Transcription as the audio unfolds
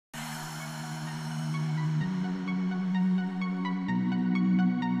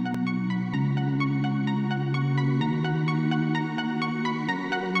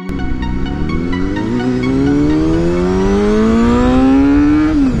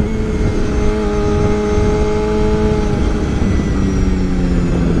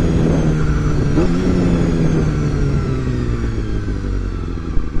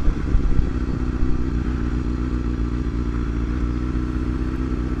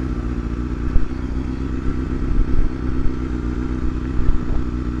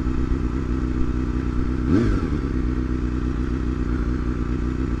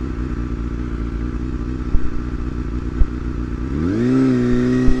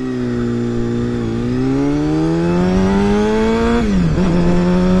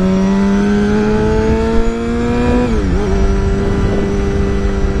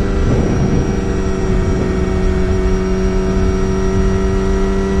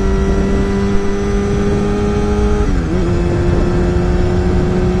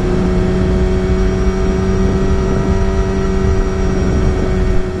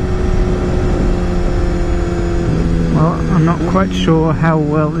quite sure how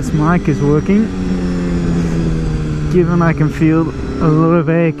well this mic is working, given I can feel a lot of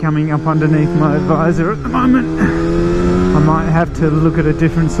air coming up underneath my visor at the moment. I might have to look at a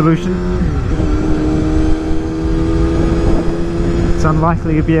different solution. It's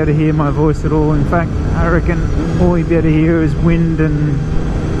unlikely you'll be able to hear my voice at all. In fact, I reckon all you'll be able to hear is wind and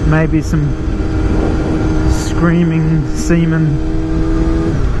maybe some screaming seamen.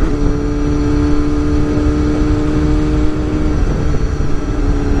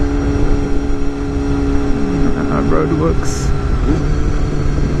 Roadworks.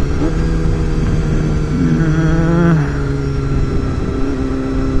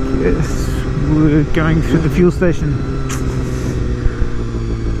 Yes, we're going through the fuel station.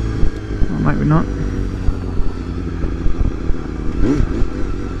 Or maybe not.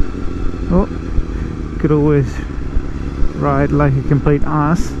 Oh, could always ride like a complete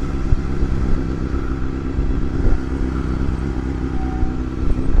arse.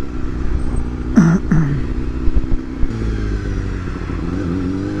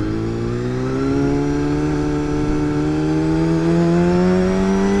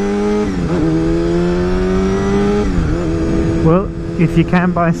 Well, if you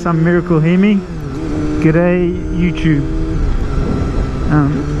can by some miracle hear me, g'day YouTube.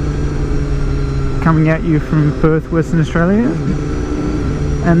 Coming at you from Perth, Western Australia,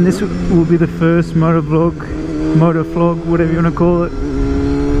 and this will be the first motovlog, whatever you want to call it,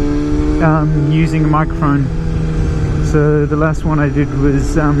 using a microphone. So the last one I did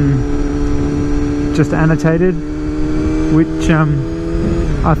was just annotated, which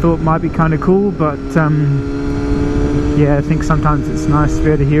I thought might be kind of cool, but yeah, I think sometimes it's nice to be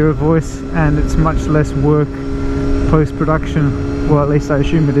able to hear a voice, and it's much less work post-production, well at least I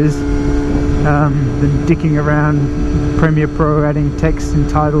assume it is, than dicking around Premiere Pro adding text and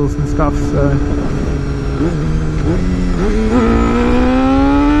titles and stuff. So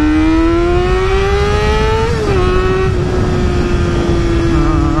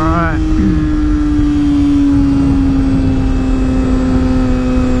alright.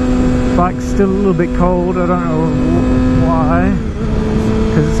 Bike's still a little bit cold, I don't know why,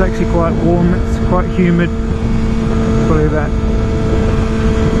 because it's actually quite warm, it's quite humid, probably about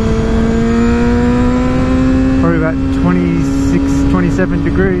 26, 27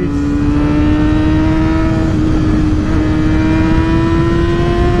 degrees.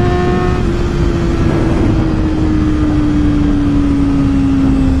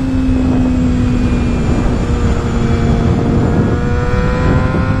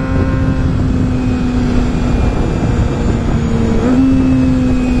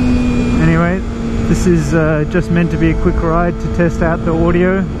 This is just meant to be a quick ride to test out the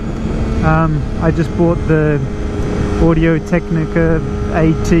audio. I just bought the Audio Technica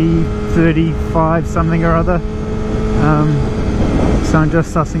AT35 something or other, so I'm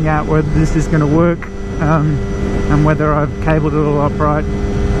just sussing out whether this is going to work, and whether I've cabled it all up right,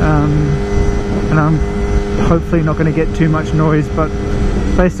 and I'm hopefully not going to get too much noise, but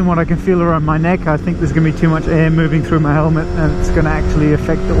based on what I can feel around my neck, I think there's going to be too much air moving through my helmet and it's going to actually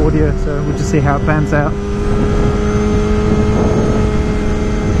affect the audio, so we'll just see how it pans out.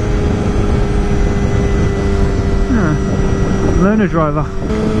 Learner driver.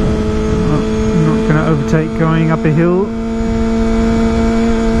 Oh, I'm not going to overtake going up a hill.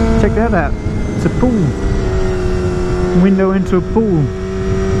 Check that out. It's a pool. Window into a pool.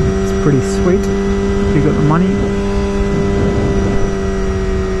 It's pretty sweet if you got the money.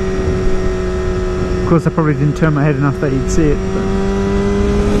 Of course, I probably didn't turn my head enough that you'd see it, but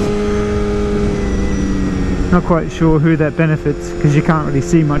not quite sure who that benefits, because you can't really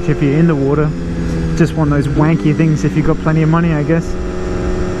see much if you're in the water. Just one of those wanky things if you've got plenty of money, I guess.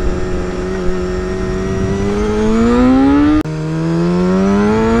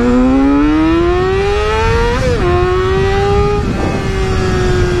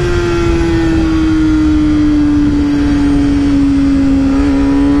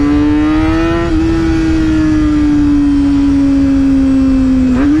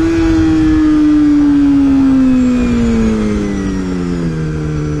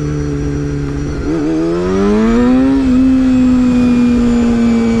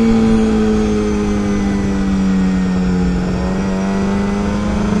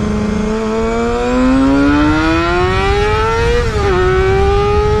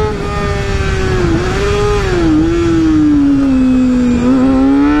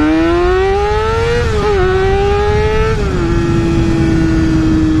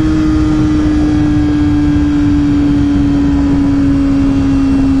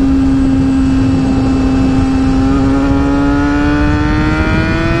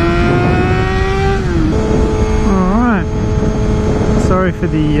 sorry for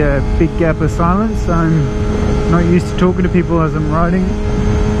the big gap of silence. I'm not used to talking to people as I'm riding.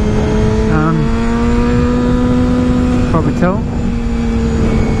 Probably tell.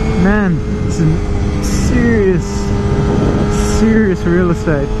 Man, it's some serious real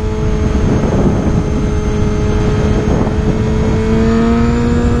estate.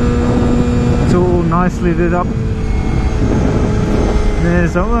 It's all nicely lit up.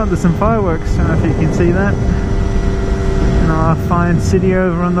 There's some fireworks. I don't know if you can see that. And our fine city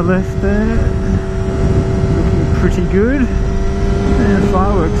over on the left there, looking pretty good. And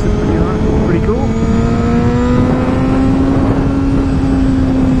fireworks are pretty cool.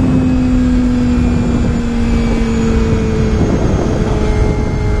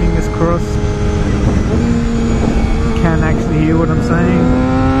 Fingers crossed. Can actually hear what I'm saying.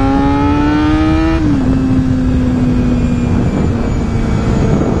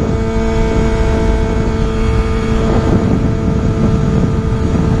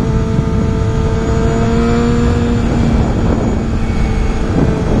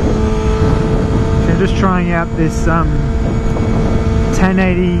 Just trying out this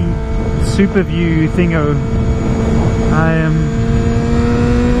 1080 Super View thingo.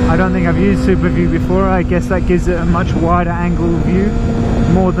 I don't think I've used Super View before. I guess that gives it a much wider angle view,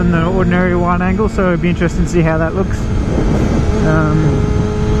 more than the ordinary wide angle, so it'd be interesting to see how that looks. It's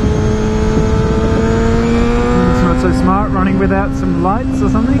not so smart running without some lights or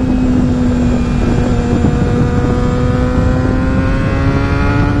something.